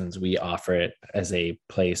reasons we offer it as a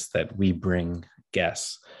place that we bring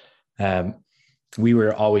guests. Um, we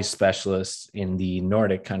were always specialists in the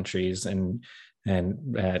Nordic countries, and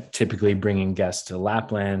typically bringing guests to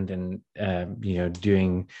Lapland, and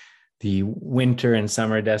doing the winter and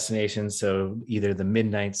summer destinations. So either the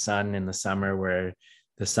midnight sun in the summer where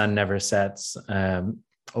the sun never sets,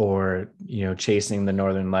 or chasing the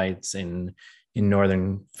northern lights in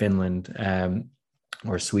northern Finland,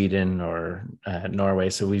 or Sweden, or Norway.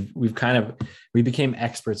 So we became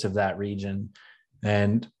experts of that region,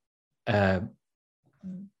 and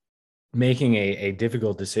making a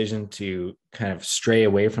difficult decision to kind of stray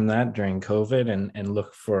away from that during COVID, and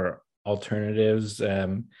look for alternatives.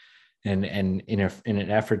 And in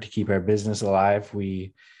an effort to keep our business alive,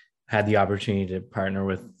 we had the opportunity to partner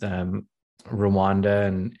with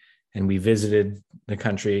Rwanda, and we visited the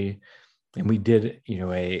country, and we did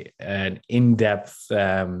an in-depth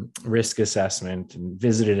risk assessment, and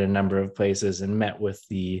visited a number of places, and met with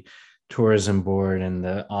the tourism board and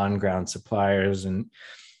the on-ground suppliers. And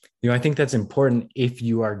I think that's important if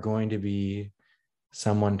you are going to be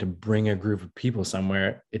someone to bring a group of people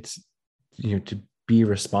somewhere. It's to be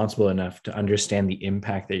responsible enough to understand the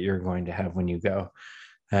impact that you're going to have when you go.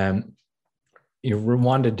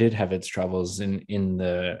 Rwanda did have its troubles in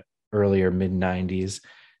the earlier mid 90s,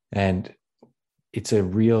 and it's a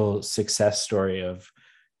real success story of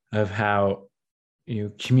how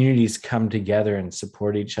communities come together and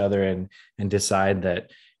support each other, and decide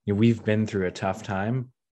that we've been through a tough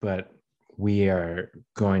time, but we are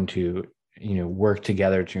going to work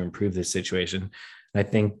together to improve this situation. I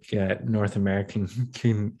think North America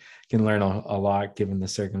can learn a lot given the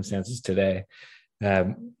circumstances today.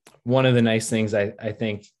 One of the nice things I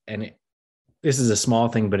think, and this is a small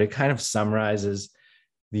thing, but it kind of summarizes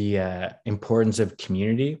the importance of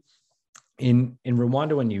community. In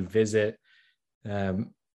Rwanda, when you visit,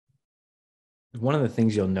 one of the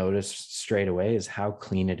things you'll notice straight away is how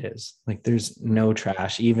clean it is. Like, there's no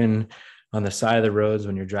trash, even on the side of the roads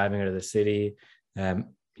when you're driving out of the city.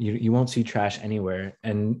 You won't see trash anywhere,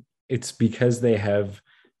 and it's because they have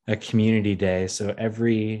a community day. So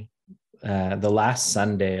the last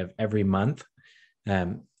Sunday of every month,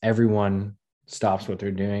 everyone stops what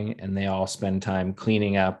they're doing, and they all spend time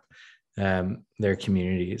cleaning up their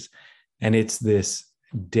communities. And it's this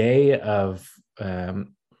day of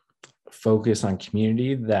focus on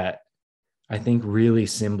community that I think really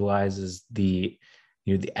symbolizes the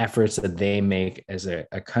efforts that they make as a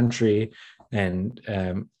country, and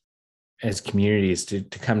as communities, to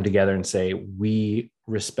come together and say, we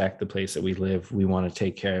respect the place that we live, we want to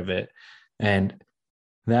take care of it. And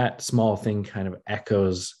that small thing kind of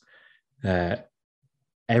echoes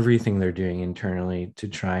everything they're doing internally to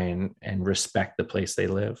try and respect the place they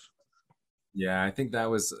live. Yeah, I think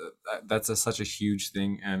that's such a huge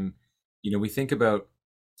thing. And we think about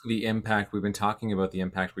the impact. We've been talking about the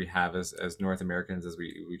impact we have as North Americans as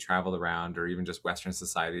we travel around, or even just Western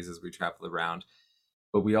societies as we travel around.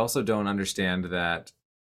 But we also don't understand that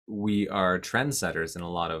we are trendsetters in a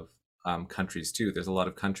lot of countries too. There's a lot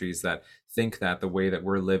of countries that think that the way that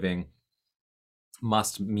we're living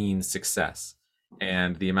must mean success.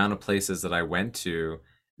 And the amount of places that I went to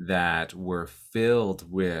that were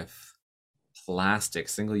filled with plastic,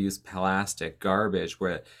 single-use plastic garbage,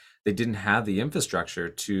 where they didn't have the infrastructure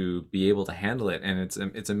to be able to handle it. And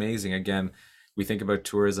it's amazing. Again, we think about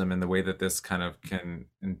tourism and the way that this kind of can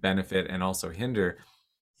benefit and also hinder.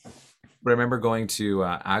 But I remember going to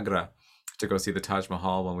Agra to go see the Taj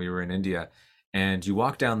Mahal when we were in India, and you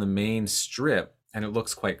walk down the main strip and it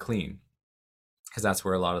looks quite clean, because that's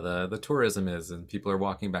where a lot of the tourism is, and people are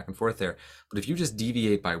walking back and forth there. But if you just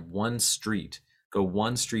deviate by one street, go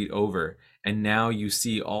one street over, and now you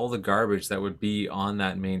see all the garbage that would be on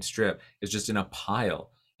that main strip is just in a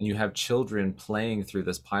pile, and you have children playing through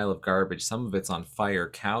this pile of garbage. Some of it's on fire.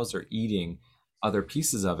 Cows are eating other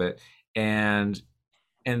pieces of it, and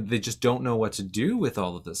they just don't know what to do with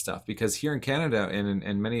all of this stuff, because here in Canada and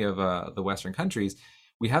in many of the Western countries,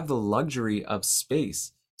 we have the luxury of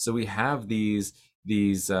space. So we have these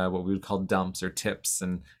what we would call dumps or tips,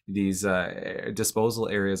 and these disposal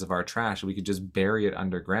areas of our trash. We could just bury it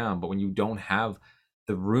underground. But when you don't have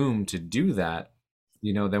the room to do that,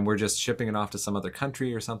 then we're just shipping it off to some other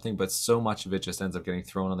country or something, but so much of it just ends up getting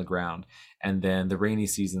thrown on the ground. And then the rainy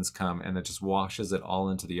seasons come and it just washes it all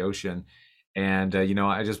into the ocean. And,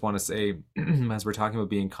 I just want to say, as we're talking about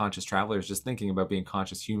being conscious travelers, just thinking about being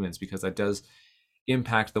conscious humans, because that does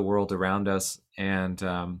impact the world around us. And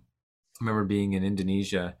I remember being in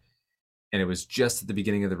Indonesia, and it was just at the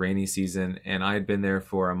beginning of the rainy season, and I had been there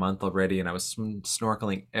for a month already, and I was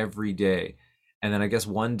snorkeling every day. And then I guess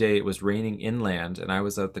one day it was raining inland, and I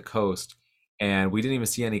was at the coast, and we didn't even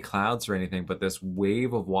see any clouds or anything, but this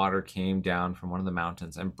wave of water came down from one of the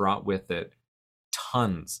mountains and brought with it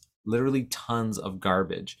tons, literally tons of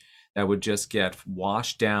garbage that would just get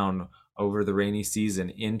washed down over the rainy season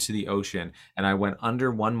into the ocean. And I went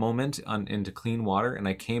under one moment into clean water, and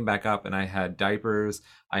I came back up and I had diapers,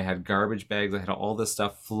 I had garbage bags, I had all this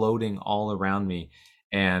stuff floating all around me.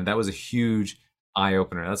 And that was a huge eye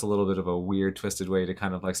opener. That's a little bit of a weird, twisted way to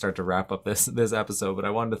kind of like start to wrap up this episode, but I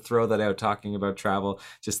wanted to throw that out talking about travel.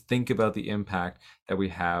 Just think about the impact that we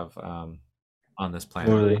have on this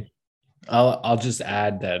planet. Totally. I'll just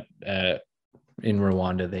add that in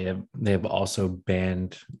Rwanda they have also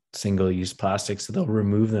banned single-use plastic, so they'll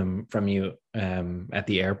remove them from you at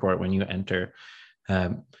the airport when you enter.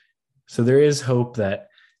 So there is hope that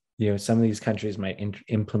some of these countries might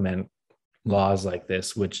implement laws like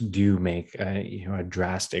this, which do make a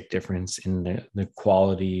drastic difference in the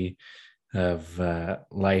quality of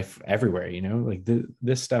life everywhere. Like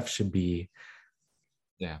this stuff should be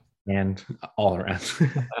and all around.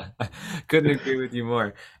 Couldn't agree with you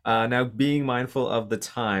more. Now, being mindful of the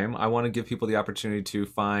time, I want to give people the opportunity to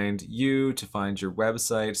find you, to find your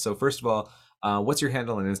website. So first of all, what's your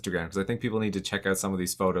handle on Instagram? Because I think people need to check out some of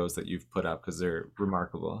these photos that you've put up because they're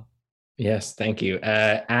remarkable. Yes, thank you.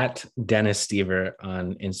 At Dennis Stever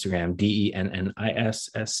on Instagram,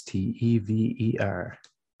 DennisStever.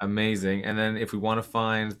 Amazing. And then if we want to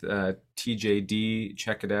find TJD,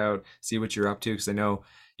 check it out, see what you're up to, because I know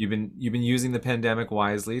you've been using the pandemic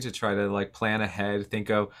wisely to try to like plan ahead, think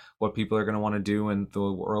of what people are going to want to do when the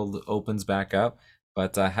world opens back up.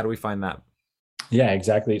 But how do we find that? Yeah,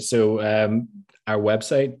 exactly. So our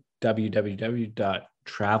website,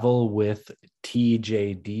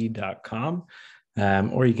 www.travelwithtjd.com,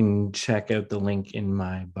 or you can check out the link in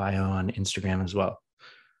my bio on Instagram as well.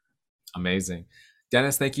 Amazing.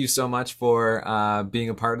 Dennis, thank you so much for being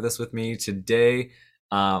a part of this with me today.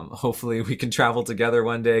 Hopefully we can travel together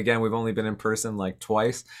one day again. We've only been in person like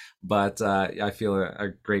twice, but I feel a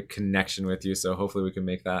great connection with you. So hopefully we can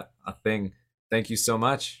make that a thing. Thank you so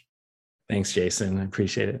much. Thanks, Jason. I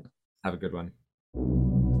appreciate it. Have a good one.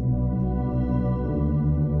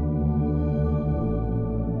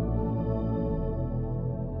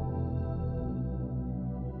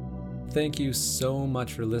 Thank you so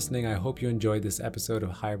much for listening. I hope you enjoyed this episode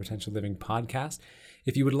of Higher Potential Living podcast.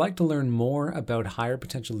 If you would like to learn more about Higher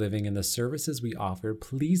Potential Living and the services we offer,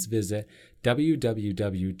 please visit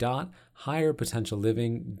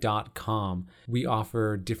www.higherpotentialliving.com. We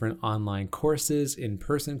offer different online courses,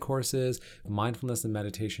 in-person courses, mindfulness and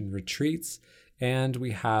meditation retreats, and we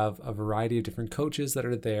have a variety of different coaches that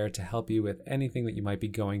are there to help you with anything that you might be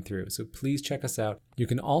going through. So please check us out. You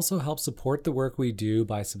can also help support the work we do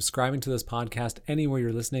by subscribing to this podcast anywhere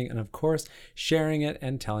you're listening, and of course, sharing it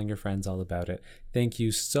and telling your friends all about it. Thank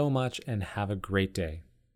you so much and have a great day.